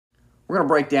We're going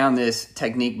to break down this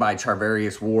technique by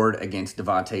Charvarius Ward against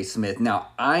DeVonta Smith. Now,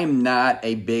 I'm not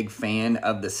a big fan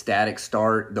of the static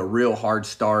start, the real hard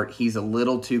start. He's a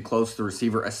little too close to the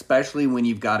receiver, especially when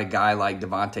you've got a guy like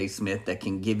DeVonta Smith that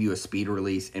can give you a speed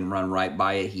release and run right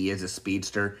by it. He is a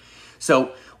speedster.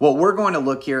 So what we're going to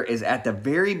look here is at the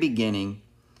very beginning.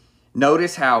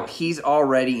 Notice how he's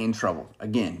already in trouble.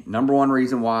 Again, number one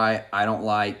reason why I don't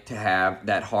like to have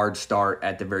that hard start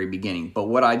at the very beginning. But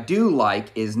what I do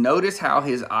like is notice how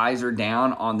his eyes are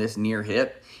down on this near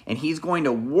hip, and he's going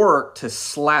to work to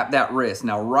slap that wrist.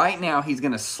 Now, right now, he's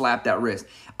going to slap that wrist.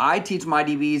 I teach my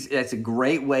DBs, that's a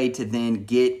great way to then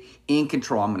get in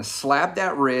control. I'm going to slap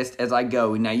that wrist as I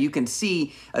go. Now, you can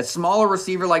see a smaller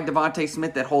receiver like DeVonta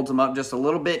Smith that holds him up just a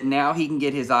little bit. Now he can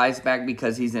get his eyes back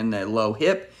because he's in the low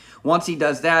hip. Once he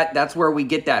does that, that's where we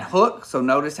get that hook. So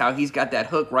notice how he's got that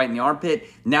hook right in the armpit.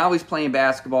 Now he's playing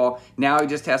basketball. Now he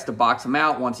just has to box him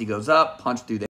out. Once he goes up, punch through the